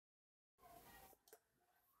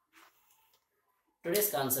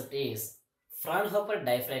Today's concept is Fraunhofer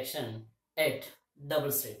diffraction at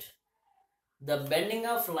double slit. The bending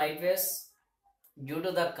of light waves due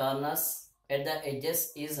to the corners at the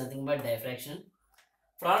edges is nothing but diffraction.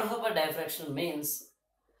 Fraunhofer diffraction means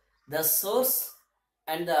the source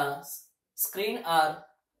and the screen are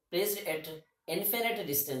placed at infinite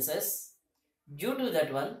distances. Due to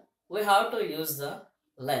that one, we have to use the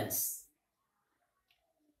lens.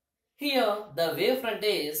 Here, the wavefront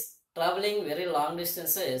is traveling very long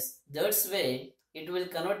distances. That's why it will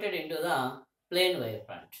convert it into the plane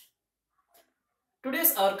wavefront.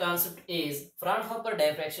 Today's our concept is Fraunhofer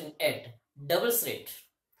diffraction at double slit.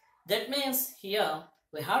 That means here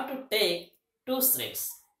we have to take two slits.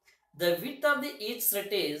 The width of the each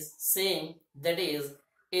slit is same, that is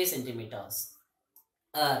a centimeters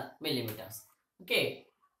or millimeters. Okay.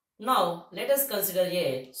 Now let us consider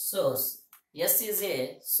a source. S is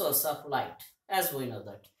a source of light, as we know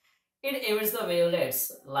that. It emits the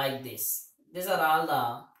wavelets like this. These are all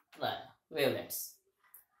the wavelets.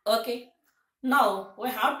 Okay. Now we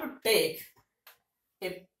have to take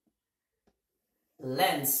a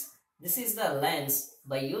lens. This is the lens.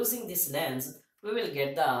 By using this lens, we will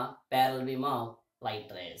get the parallel beam of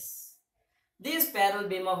light rays. These parallel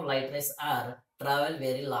beam of light rays are travel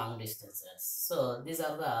very long distances. So these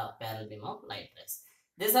are the parallel beam of light rays.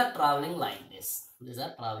 These are traveling like this. These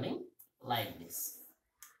are traveling like this.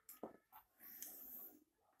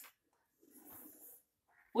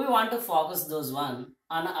 We want to focus those one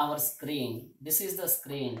on our screen. This is the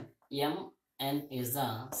screen. MN is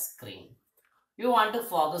the screen. You want to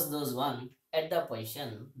focus those one at the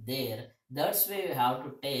position there. That's why you have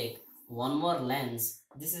to take one more lens.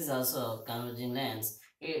 This is also converging lens.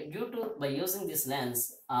 By using this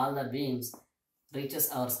lens, all the beams reaches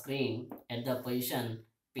our screen at the position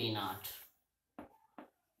P0.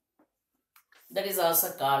 That is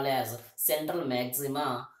also called as central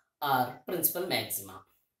maxima or principal maxima.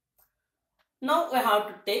 Now we have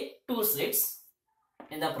to take two slits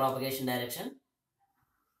in the propagation direction.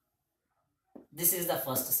 This is the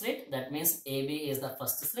first slit. That means AB is the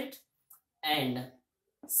first slit and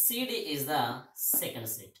CD is the second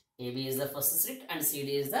slit. AB is the first slit and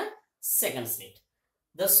CD is the second slit.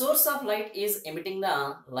 The source of light is emitting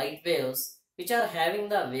the light waves which are having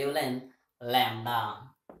the wavelength lambda,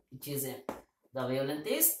 which is the wavelength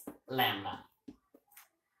is lambda.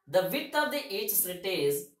 The width of the each slit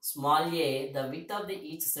is small a. The width of the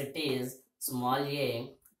each slit is small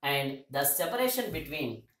a, and the separation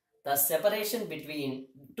between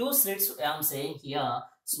two slits I am saying here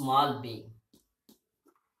small b.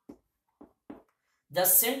 The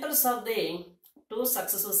centers of the two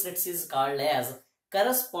successive slits is called as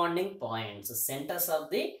corresponding points. Centers of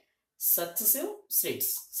the successive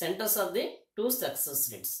slits. Centers of the two successive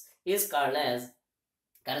slits is called as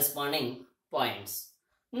corresponding points.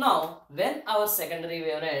 Now, when our secondary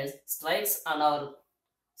wavelength strikes on our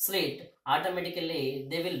slit, automatically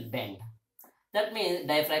they will bend. That means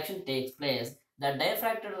diffraction takes place. The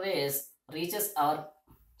diffracted rays reaches our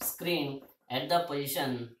screen at the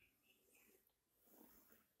position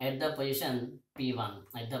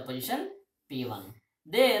P1.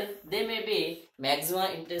 There they may be maximum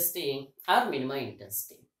intensity or minimum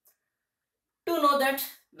intensity. To know that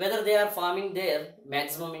whether they are forming their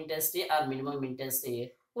maximum intensity or minimum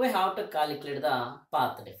intensity, we have to calculate the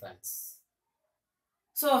path difference.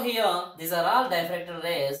 So here these are all diffracted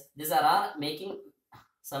rays. These are all making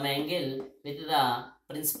some angle with the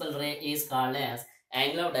principal ray is called as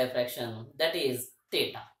angle of diffraction, that is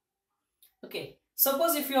theta. Okay.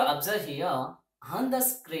 Suppose if you observe here on the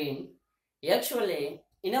screen, actually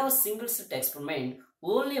in our single slit experiment,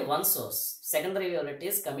 only one source, secondary wavelet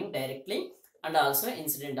is coming directly and also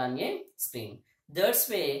incident on a screen. That's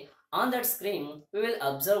why on that screen, we will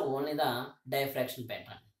observe only the diffraction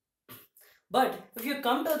pattern. But if you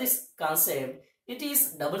come to this concept, it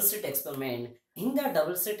is double slit experiment. In the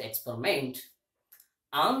double slit experiment,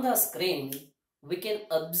 on the screen, we can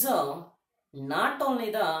observe not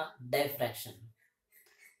only the diffraction,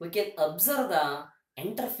 we can observe the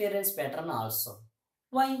interference pattern also.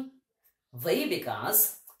 Why? Why?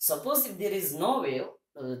 Because suppose if there is no wave,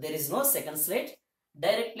 there is no second slit,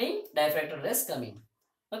 directly diffracted rays coming.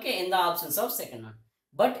 Okay, in the absence of second one.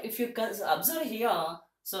 But if you observe here,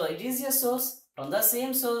 so it is a source. From the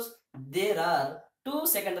same source, there are two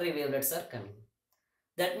secondary wavelets are coming.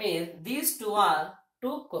 That means these two are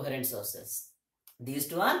two coherent sources. These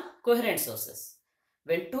two are coherent sources.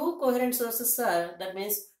 When two coherent sources are, that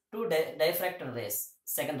means two diffracted rays,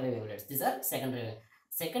 secondary wavelets. These are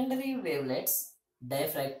secondary wavelets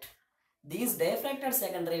diffract. These diffracted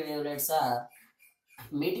secondary wavelets are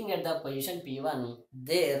meeting at the position P1.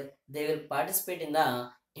 There they will participate in the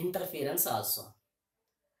interference also.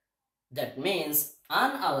 That means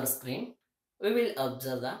on our screen, we will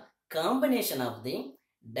observe the combination of the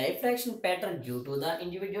diffraction pattern due to the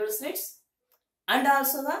individual slits and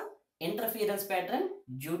also the interference pattern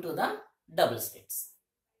due to the double slits.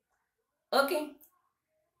 Okay,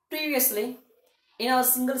 previously in our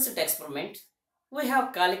single slit experiment, we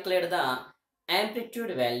have calculated the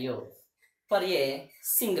amplitude value for a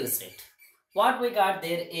single slit. What we got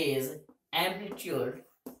there is amplitude,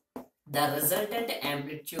 the resultant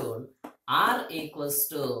amplitude R equals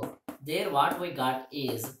to, there what we got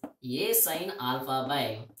is A sin alpha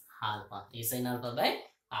by alpha, A sin alpha by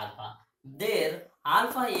alpha. There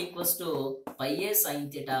alpha equals to pi A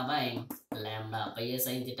sin theta by lambda, pi A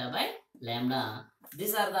sin theta by lambda.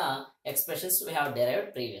 These are the expressions we have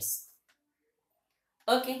derived previous.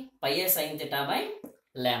 Okay, pi A sin theta by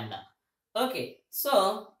lambda. Okay,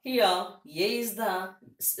 so here A is the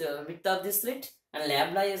width of the slit and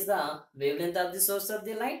lambda is the wavelength of the source of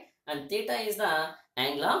the light and theta is the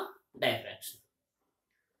angle of diffraction.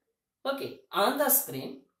 Okay, on the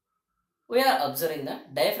screen we are observing the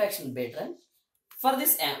diffraction pattern for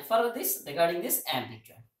this regarding this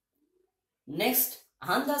amplitude. Next,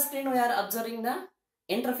 on the screen we are observing the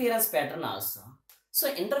interference pattern also. So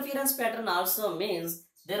interference pattern also means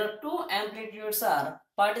there are two amplitudes are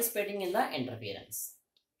participating in the interference.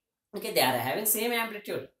 Okay, they are having same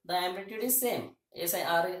amplitude. The amplitude is same, A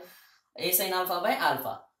sin alpha by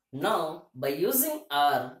alpha. Now, by using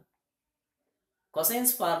our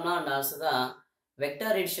cosines formula and also the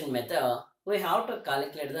vector addition method, we have to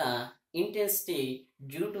calculate the intensity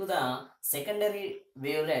due to the secondary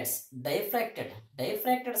wavelets, diffracted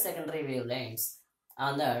secondary wavelengths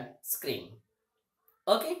on the screen.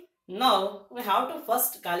 Okay, now we have to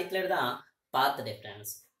first calculate the path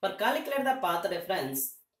difference. For calculate the path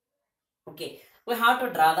difference, okay, we have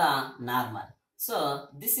to draw the normal. So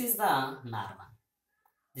this is the normal.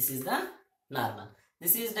 This is the normal.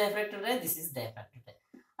 This is diffracted ray, this is diffracted ray.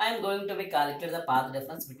 I am going to be calculate the path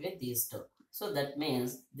difference between these two. So that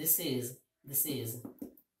means this is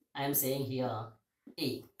I am saying here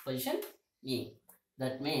E, position E.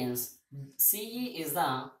 That means CE is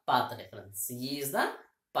the path difference. CE is the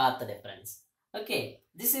path difference. Okay,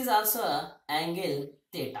 this is also angle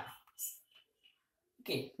theta.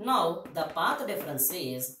 Okay, now the path difference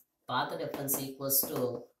equals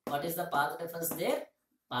to, what is the path difference there?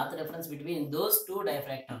 Path difference between those two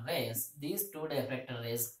diffracted rays, these two diffracted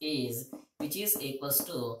rays is, which is equals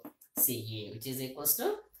to CE,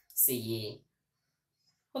 CE.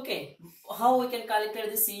 Okay, how we can calculate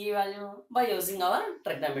the CE value? By using our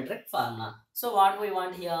trigonometric formula. So what we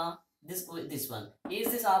want here, this one, is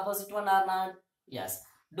this opposite one or not? Yes.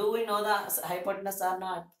 Do we know the hypotenuse or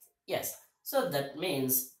not? Yes. So that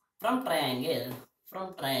means from triangle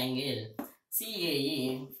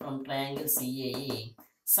CAE,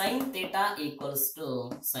 sin theta equals to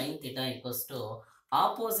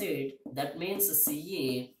opposite, that means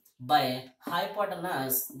CE by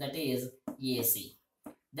hypotenuse, that is AC.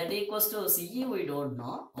 That equals to CE we don't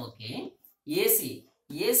know. Okay, AC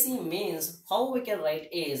means how we can write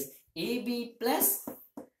is AB plus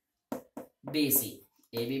BC,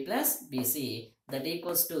 that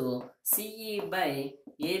equals to CE by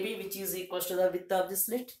AB, which is equals to the width of the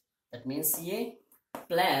slit, that means CA,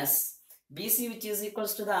 plus BC, which is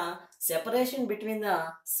equals to the separation between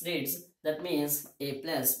the slits, that means A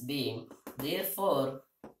plus B. Therefore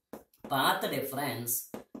path difference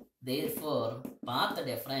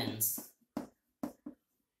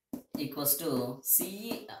equals to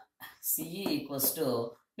CE equals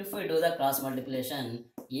to, if we do the cross multiplication,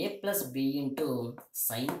 A plus B into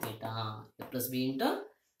sin theta,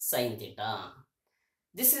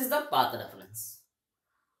 This is the path difference.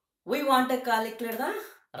 We want to calculate the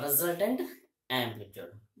resultant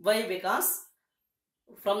amplitude. Why? Because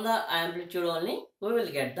from the amplitude only we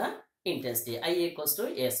will get the intensity. I equals to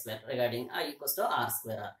A square, regarding I equals to R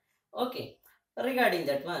square R. Okay, regarding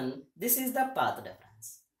that one, this is the path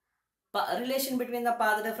difference. Relation between the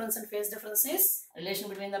path difference and phase difference is,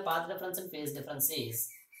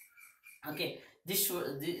 okay, this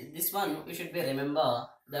one we should be remember.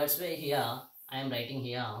 That's why here I am writing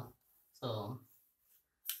here. So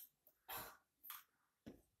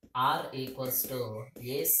R equals to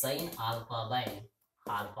A sin alpha by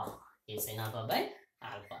alpha.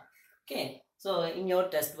 Okay, so in your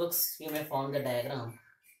textbooks you may form the diagram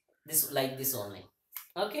this like this only.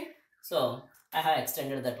 Okay, so I have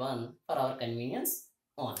extended that one for our convenience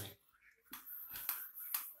only.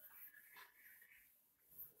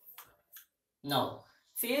 Now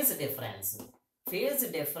phase difference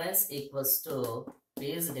equals to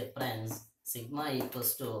sigma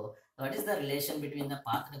equals to what is the relation between the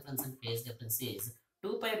path difference and phase difference is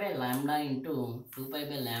 2 pi by lambda into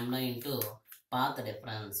path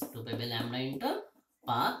difference. 2 pi by lambda into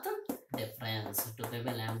path difference. 2 pi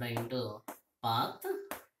by lambda into path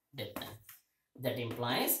difference. That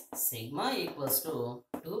implies sigma equals to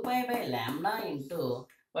 2 pi by lambda into,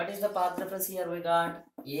 what is the path difference here? We got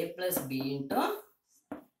a plus b into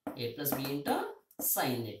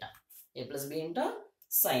sin theta. A plus b into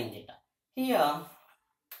sin theta. Here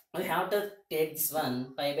we have to take this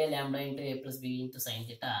one, pi by lambda into a plus b into sin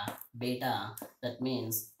theta beta. That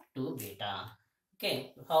means 2 beta.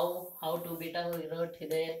 Okay, how 2 beta we wrote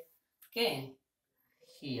there? Okay,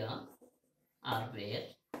 here are where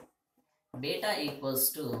beta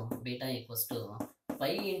equals to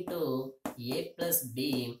pi into a plus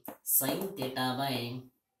b sin theta by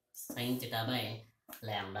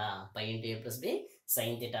lambda. Pi into a plus b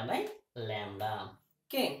sin theta by lambda.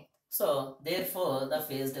 Okay, so therefore the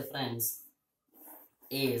phase difference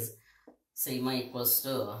is sigma equals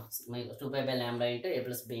to 2 pi by lambda into a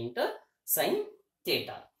plus b into sin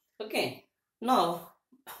theta. Okay, now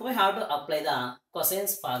we have to apply the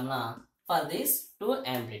cosines formula for these two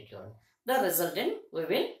amplitude. The resultant we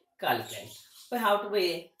will calculate. We have to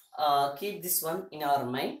be keep this one in our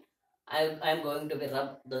mind. I am going to be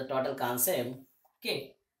rub the total concept.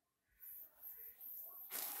 Okay,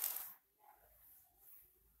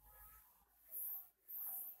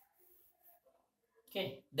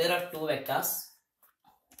 there are two vectors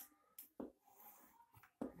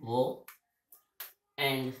O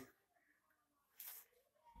and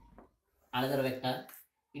another vector.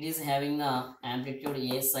 It is having the amplitude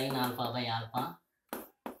a sin alpha by alpha,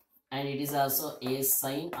 and it is also a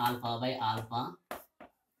sin alpha by alpha.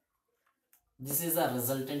 This is the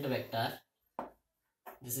resultant vector.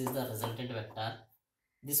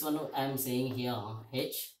 This one I am saying here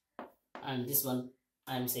h, and this one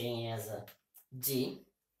I am saying as g.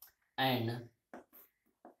 And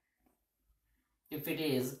if it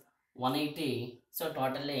is 180, so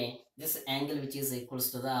totally this angle which is equals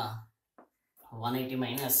to the 180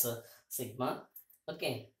 minus sigma.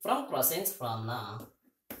 Okay, from cosines formula,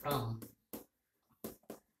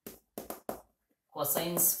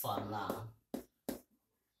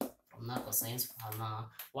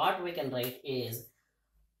 what we can write is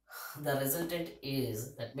the resultant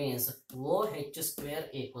is, that means OH square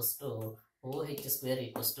equals to OG square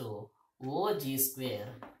equals to OG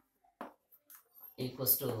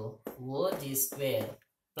square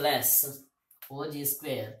plus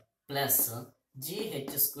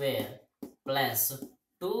GH square plus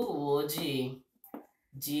 2OG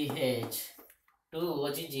GH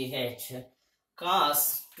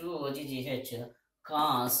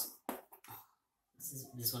cos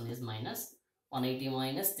this one is minus 180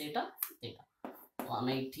 minus theta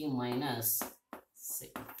 180 minus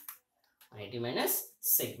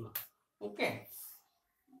sigma. Okay,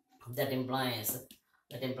 that implies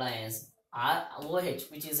OH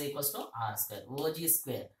which is equals to R square, OG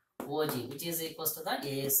which is equals to the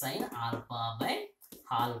A sin alpha by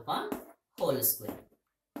alpha whole square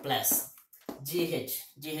plus GH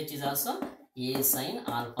is also A sin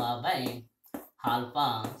alpha by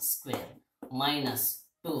alpha square minus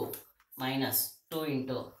 2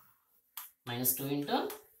 into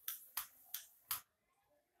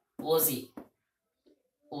OZ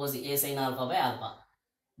A sin alpha by alpha,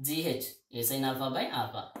 GH A sin alpha by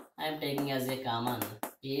alpha. I am taking as a common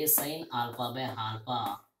A sin alpha by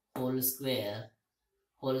alpha whole square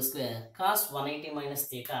cos 180 minus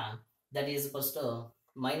theta, that is equals to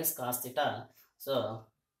minus cos theta. So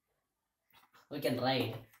we can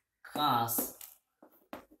write cos,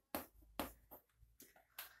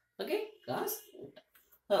 okay, cos.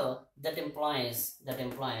 So that implies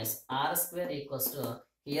R square equals to,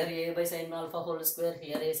 here A by sin alpha whole square,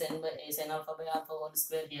 here A sin alpha by alpha whole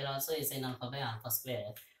square, here also A sin alpha by alpha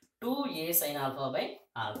square, 2A sin alpha by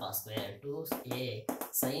alpha square, 2A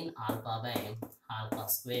sin alpha by alpha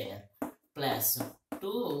square plus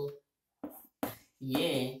 2A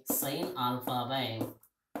sin alpha by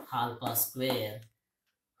alpha square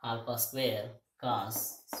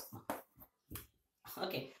cos.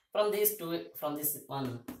 Okay, from this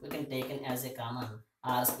one we can take in as a common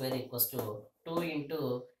R square equals to 2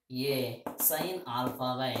 into A sin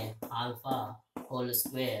alpha by alpha whole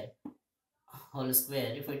square.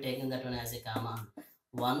 If we take in that one as a common,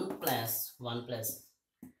 1 plus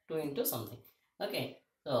 2 into something. Okay,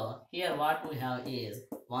 so here what we have is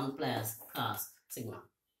 1 plus cos sigma.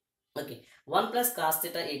 Okay, 1 plus cos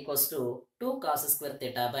theta equals to 2 cos square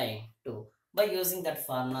theta by 2. By using that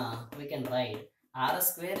formula, we can write R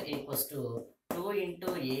square equals to 2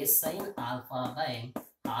 into A sin alpha by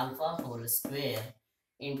alpha whole square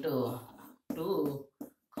into 2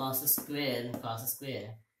 cos square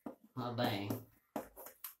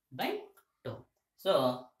by 2.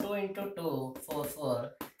 So 2 into 2,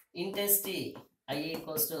 4. Intensity I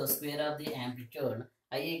equals to square of the amplitude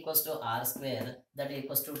I equals to r square, that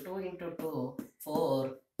equals to 2 into 2,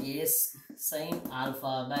 4 is sine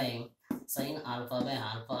alpha by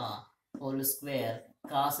alpha whole square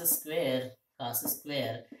cos square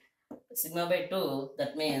sigma by 2,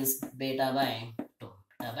 that means beta by 2.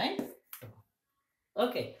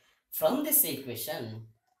 Okay, from this equation,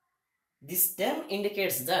 this term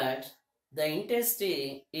indicates that the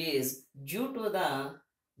intensity is due to the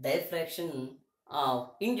diffraction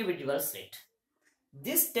of individual slit.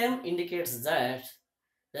 This term indicates that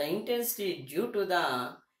the intensity due to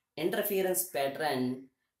the interference pattern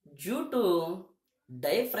due to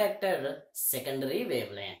diffracted secondary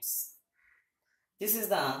wavelengths. This is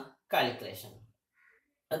the calculation.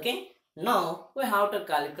 Okay, now we have to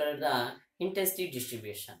calculate the intensity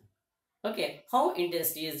distribution. Okay, how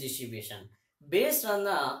intensity is distribution? Based on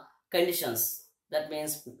the conditions, that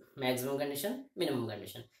means maximum condition, minimum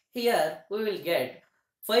condition. Here we will get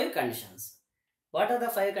 5 conditions. What are the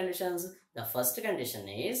 5 conditions? The first condition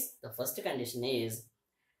is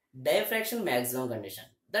diffraction maximum condition,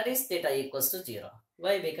 that is theta equals to 0.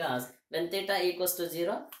 Why? Because when theta equals to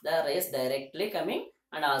 0, the rays directly coming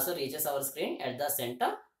and also reaches our screen at the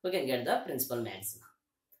center, we can get the principal maxima.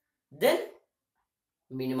 Then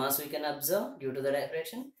minimas we can observe due to the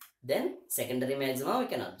diffraction. Then secondary maxima we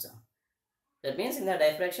can observe. That means in the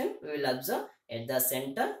diffraction we will observe at the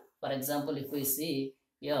center. For example, if we see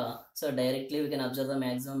here, so directly we can observe the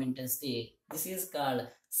maximum intensity. This is called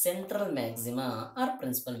central maxima or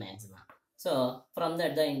principal maxima. So from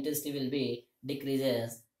that the intensity will be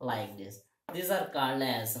decreases like this. These are called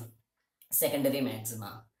as secondary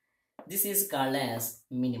maxima. This is called as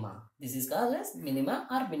minima. This is called as minima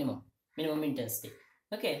or minimum intensity.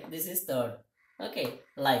 Okay, this is third. Okay,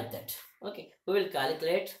 like that. Okay, we will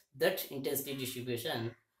calculate that intensity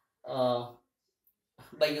distribution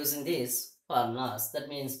by using these formulas. That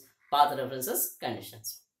means path references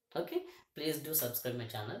conditions. Okay, please do subscribe my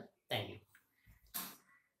channel. Thank you.